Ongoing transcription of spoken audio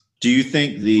Do you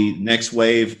think the next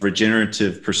wave of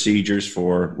regenerative procedures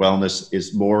for wellness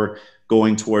is more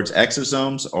going towards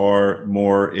exosomes or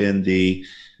more in the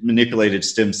manipulated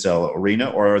stem cell arena,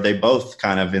 or are they both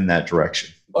kind of in that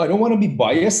direction? I don't want to be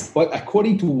biased, but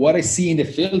according to what I see in the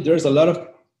field, there's a lot of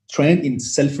trend in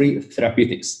cell-free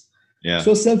therapeutics. Yeah.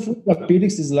 So cell-free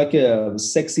therapeutics is like a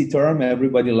sexy term.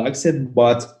 Everybody likes it.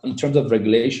 But in terms of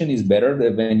regulation, is better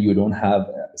when you don't have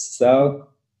a cell.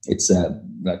 It's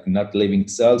like not living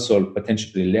cells, so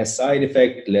potentially less side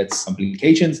effect, less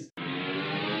complications.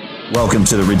 Welcome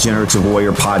to the Regenerative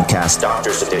Warrior Podcast,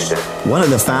 Doctor's Edition. One of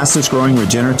the fastest growing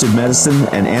regenerative medicine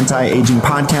and anti-aging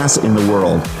podcasts in the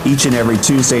world. Each and every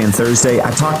Tuesday and Thursday, I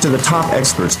talk to the top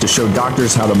experts to show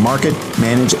doctors how to market,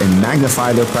 manage, and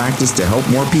magnify their practice to help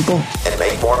more people and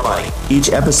make more money.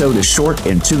 Each episode is short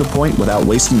and to the point without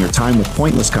wasting your time with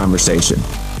pointless conversation.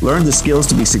 Learn the skills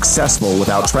to be successful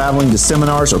without traveling to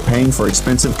seminars or paying for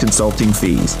expensive consulting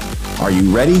fees. Are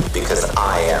you ready? Because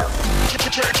I am.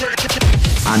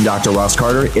 I'm Dr. Ross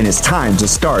Carter, and it's time to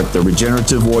start the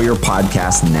Regenerative Warrior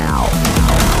Podcast now.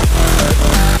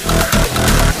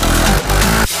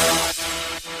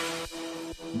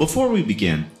 Before we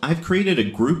begin, I've created a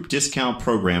group discount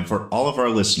program for all of our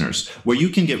listeners where you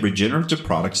can get regenerative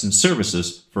products and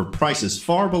services for prices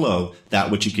far below that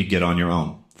which you could get on your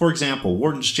own. For example,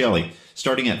 Wharton's Jelly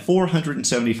starting at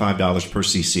 $475 per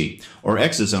cc, or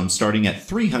Exosome starting at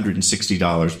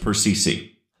 $360 per cc.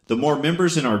 The more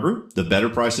members in our group, the better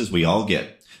prices we all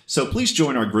get. So please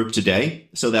join our group today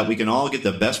so that we can all get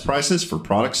the best prices for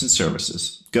products and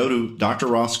services. Go to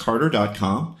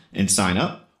drrosscarter.com and sign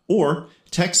up, or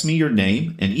text me your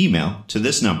name and email to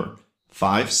this number,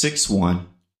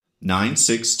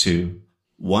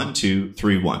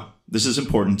 561-962-1231. This is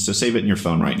important, so save it in your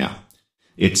phone right now.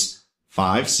 It's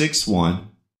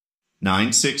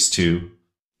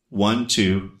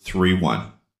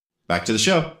 561-962-1231. Back to the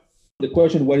show. The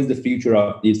question, what is the future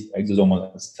of this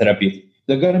exosomal therapy?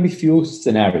 There are going to be few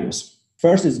scenarios.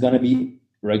 First is going to be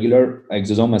regular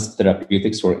exosomal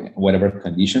therapeutics for whatever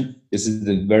condition. This is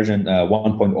the version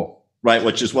 1.0. Right,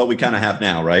 which is what we kind of have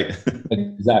now, right?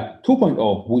 Exactly.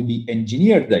 2.0 will be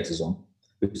engineered exosome,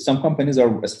 which some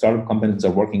startup companies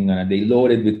are working on it. They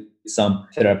load it with some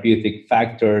therapeutic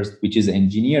factors, which is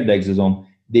engineered exosome.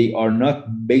 They are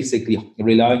not basically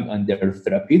relying on their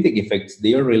therapeutic effects.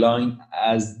 They are relying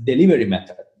as delivery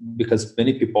method, because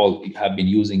many people have been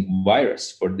using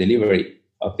virus for delivery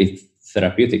of these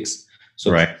therapeutics.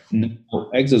 So right.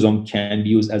 Exosome can be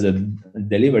used as a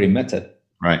delivery method.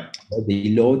 Right. They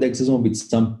load the exosome with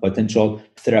some potential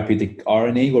therapeutic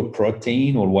RNA or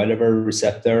protein or whatever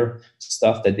receptor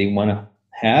stuff that they want to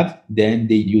have. Then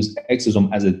they use exosome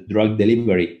as a drug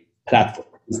delivery platform.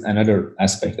 Is another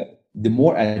aspect of it. The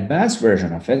more advanced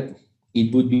version of it,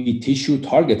 it would be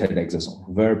tissue-targeted exosome,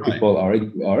 where people are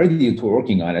already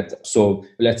working on it. So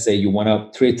let's say you want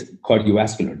to treat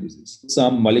cardiovascular disease.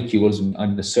 Some molecules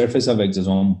on the surface of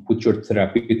exosome, put your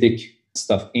therapeutic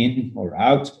stuff in or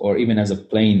out, or even as a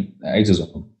plain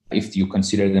exosome, if you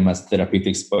consider them as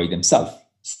therapeutics by themselves.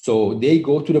 So they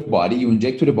go to the body, you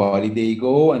inject to the body, they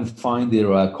go and find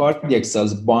their cardiac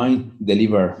cells, bind,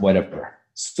 deliver, whatever.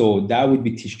 So that would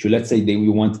be tissue. Let's say we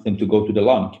want them to go to the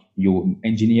lung. You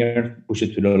engineer, push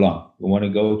it to the lung. You want to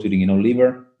go to the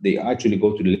liver, they actually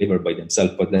go to the liver by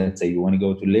themselves. But let's say you want to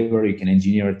go to liver, you can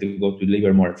engineer it to go to the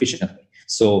liver more efficiently.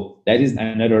 So that is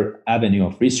another avenue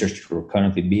of research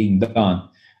currently being done.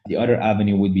 The other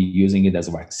avenue would be using it as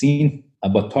a vaccine,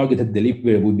 but targeted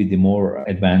delivery would be the more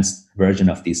advanced version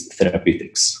of these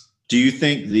therapeutics. Do you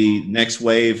think the next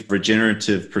wave of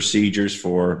regenerative procedures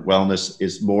for wellness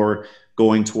is more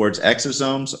going towards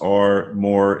exosomes or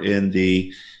more in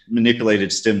the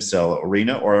manipulated stem cell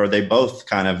arena, or are they both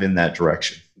kind of in that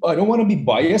direction? I don't want to be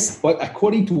biased, but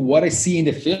according to what I see in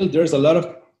the field, there's a lot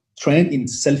of trend in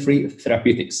cell-free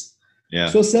therapeutics. Yeah.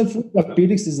 So cell-free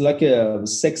therapeutics is like a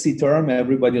sexy term.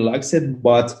 Everybody likes it,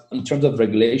 but in terms of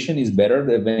regulation, is better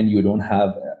when you don't have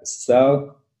a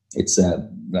cell. It's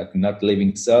like not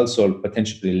living cells, so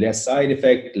potentially less side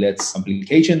effect, less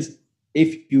complications.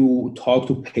 If you talk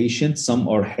to patients, some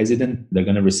are hesitant. They're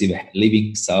going to receive a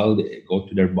living cell, they go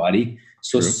to their body.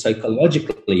 So True.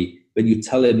 Psychologically, when you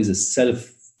tell them it's a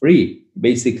cell-free,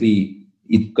 basically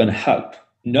it's going to help.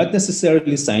 Not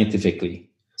necessarily scientifically.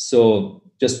 So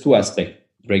just two aspects,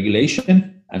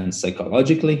 regulation and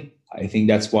psychologically. I think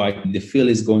that's why the field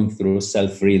is going through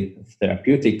cell-free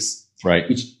therapeutics, right?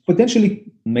 Which potentially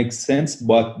makes sense,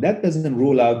 but that doesn't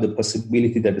rule out the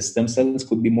possibility that the stem cells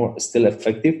could be still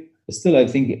effective. Still, I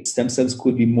think stem cells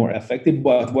could be more effective,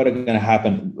 but what is going to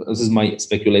happen, this is my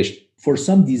speculation, for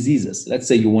some diseases, let's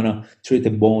say you want to treat a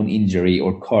bone injury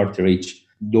or cartilage,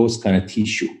 those kind of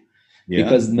tissue. Yeah.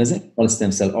 Because mesenchymal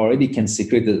stem cell already can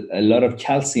secrete a lot of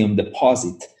calcium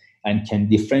deposit and can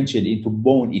differentiate into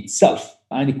bone itself.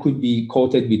 And it could be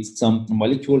coated with some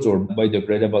molecules or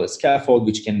biodegradable scaffold,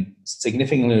 which can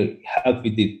significantly help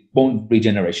with the bone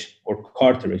regeneration or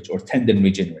cartilage or tendon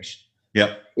regeneration.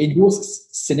 Yep. In those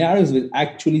scenarios with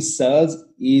actually cells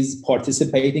is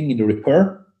participating in the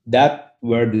repair, that's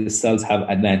where the cells have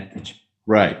advantage.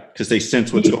 Right, because they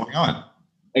sense what's going on.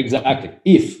 Exactly.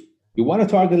 If you want to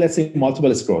target, let's say,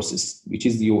 multiple sclerosis, which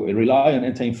is you rely on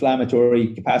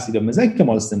anti-inflammatory capacity of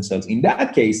mesenchymal stem cells, in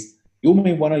that case, you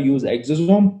may want to use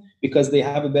exosome because they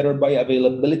have a better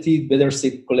bioavailability, better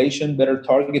circulation, better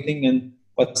targeting, and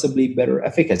possibly better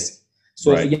efficacy.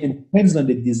 So right. Again, it depends on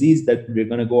the disease that we're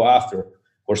going to go after.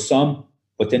 For some,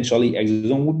 potentially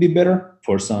exosome would be better.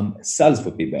 For some, cells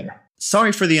would be better.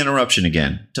 Sorry for the interruption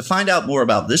again. To find out more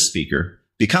about this speaker,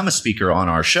 become a speaker on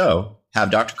our show, have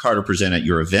Dr. Carter present at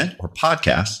your event or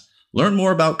podcast, learn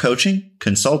more about coaching,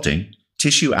 consulting,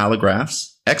 tissue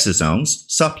allografts, exosomes,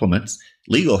 supplements,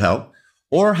 legal help,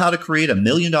 or how to create $1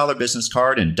 million business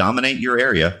card and dominate your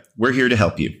area, we're here to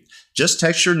help you. Just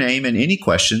text your name and any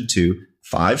question to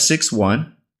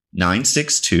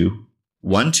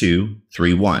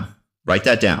 561-962-1231. Write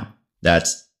that down.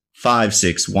 That's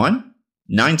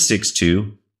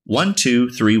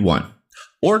 561-962-1231.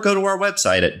 Or go to our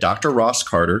website at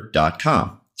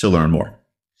drrosscarter.com to learn more.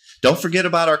 Don't forget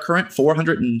about our current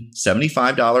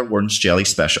 $475 Warden's Jelly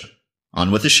special.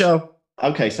 On with the show.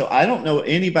 Okay, so I don't know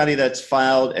anybody that's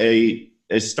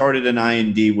started an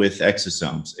IND with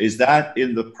exosomes. Is that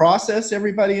in the process,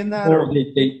 everybody in that? Or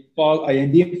they file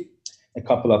IND. A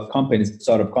couple of companies,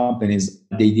 startup companies,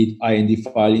 they did IND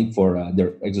filing for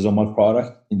their exosomal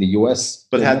product in the US.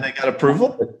 But had they got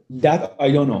approval? That, I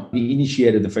don't know. We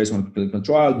initiated the phase 1 clinical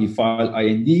trial. We filed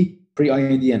IND,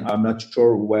 pre-IND, and I'm not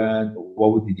sure what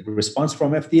would be the response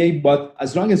from FDA. But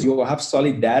as long as you have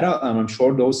solid data, and I'm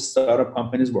sure those startup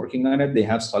companies working on it, they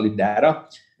have solid data,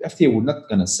 FDA would not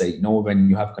going to say no when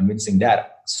you have convincing data.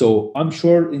 So I'm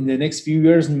sure in the next few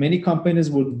years, many companies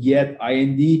will get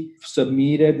IND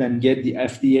submitted and get the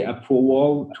FDA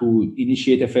approval to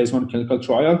initiate a phase 1 clinical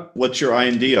trial. What's your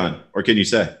IND on, or can you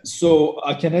say? So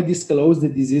I cannot disclose the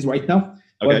disease right now,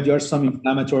 but there are some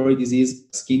inflammatory disease,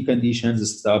 skin conditions,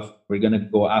 stuff we're going to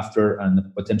go after, and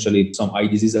potentially some eye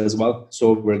disease as well.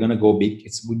 So we're going to go big.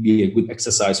 It would be a good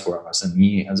exercise for us and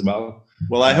me as well.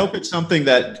 Well, I hope it's something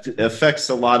that affects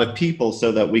a lot of people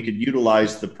so that we could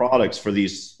utilize the products for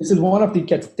these. This is one of the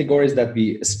categories that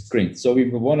we screen. So we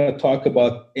want to talk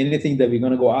about anything that we're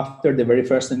going to go after. The very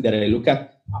first thing that I look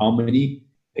at, how many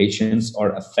patients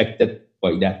are affected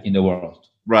by that in the world.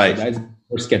 Right. So that's the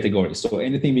first category. So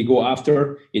anything we go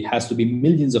after, it has to be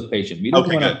millions of patients. We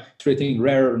don't want to treating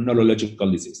rare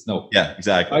neurological disease. No. Yeah,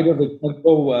 exactly. Either we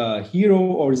go hero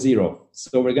or zero.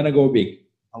 So we're going to go big.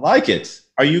 I like it.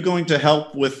 Are you going to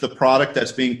help with the product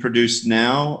that's being produced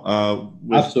now?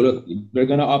 Absolutely. We're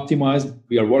going to optimize.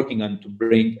 We are working on to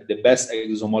bring the best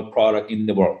exosomal product in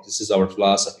the world. This is our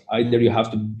philosophy. Either you have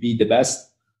to be the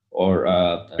best or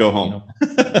go home.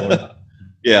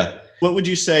 Yeah. What would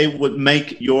you say would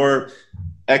make your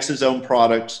exosome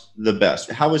product the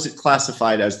best? How is it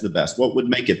classified as the best? What would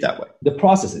make it that way? The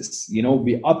processes. We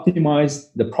optimize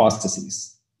the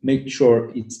processes. Make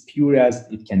sure it's pure as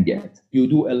it can get. You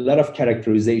do a lot of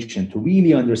characterization to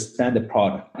really understand the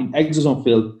product. In exosome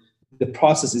field, the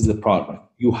process is the product.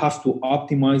 You have to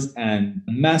optimize and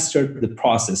master the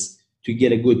process to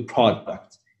get a good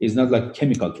product. It's not like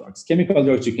chemical drugs. Chemical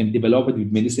drugs, you can develop it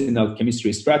with medicinal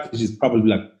chemistry strategies,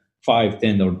 probably like 5,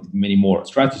 10, or many more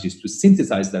strategies to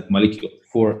synthesize that molecule.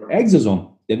 For exosome,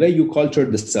 the way you culture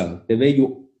the cell, the way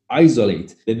you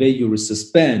isolate, the way you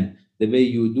suspend, the way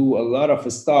you do a lot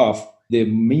of stuff, the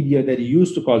media that you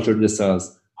use to culture the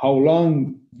cells, how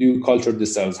long do you culture the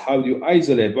cells, how do you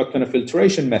isolate, what kind of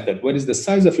filtration method, what is the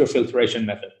size of your filtration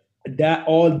method, that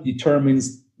all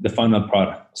determines the final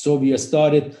product. So we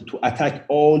started to attack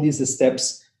all these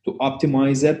steps to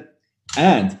optimize it.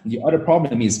 And the other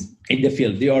problem is in the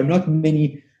field, there are not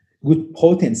many good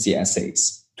potency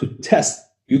assays to test.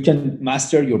 You can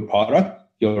master your product,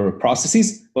 your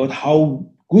processes, but how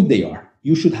good they are.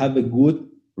 You should have a good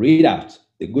readout.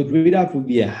 The good readout would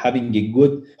be having a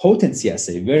good potency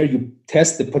assay where you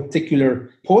test the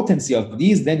particular potency of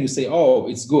these. Then you say, oh,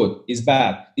 it's good, it's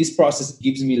bad. This process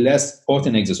gives me less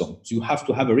potent exosome. So you have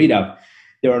to have a readout.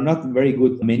 There are not very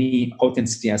good many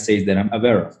potency assays that I'm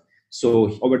aware of.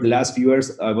 So over the last few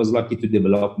years, I was lucky to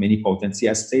develop many potency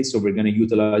assays. So we're going to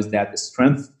utilize that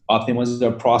strength, optimize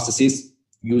our processes,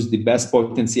 use the best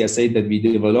potency assay that we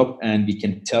develop, and we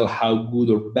can tell how good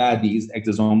or bad these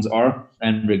exosomes are.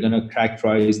 And we're going to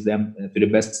characterize them to the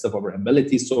best of our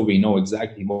ability, so we know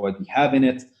exactly what we have in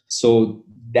it. So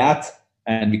that,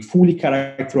 and we fully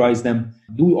characterize them,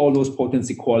 do all those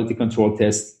potency quality control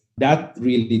tests. That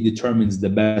really determines the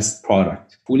best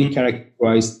product. Fully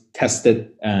characterized,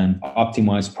 tested, and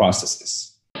optimized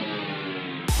processes.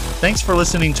 Thanks for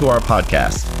listening to our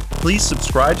podcast. Please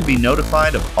subscribe to be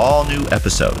notified of all new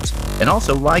episodes, and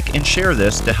also like and share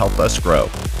this to help us grow.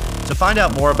 To find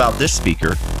out more about this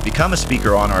speaker, become a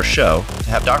speaker on our show, to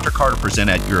have Dr. Carter present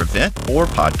at your event or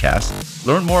podcast,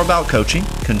 learn more about coaching,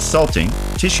 consulting,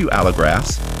 tissue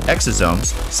allografts,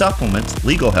 exosomes, supplements,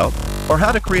 legal help, or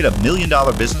how to create $1 million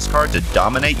business card to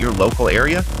dominate your local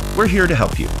area, we're here to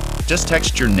help you. Just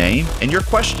text your name and your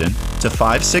question to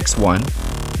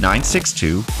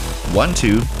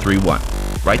 561-962-1231.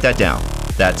 Write that down.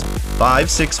 That's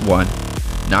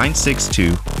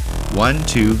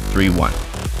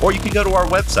 561-962-1231. Or you can go to our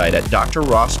website at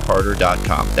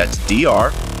drrosscarter.com. That's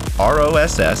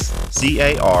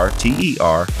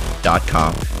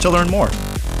drrosscarter.com to learn more.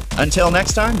 Until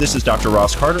next time, this is Dr.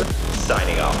 Ross Carter,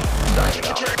 signing off.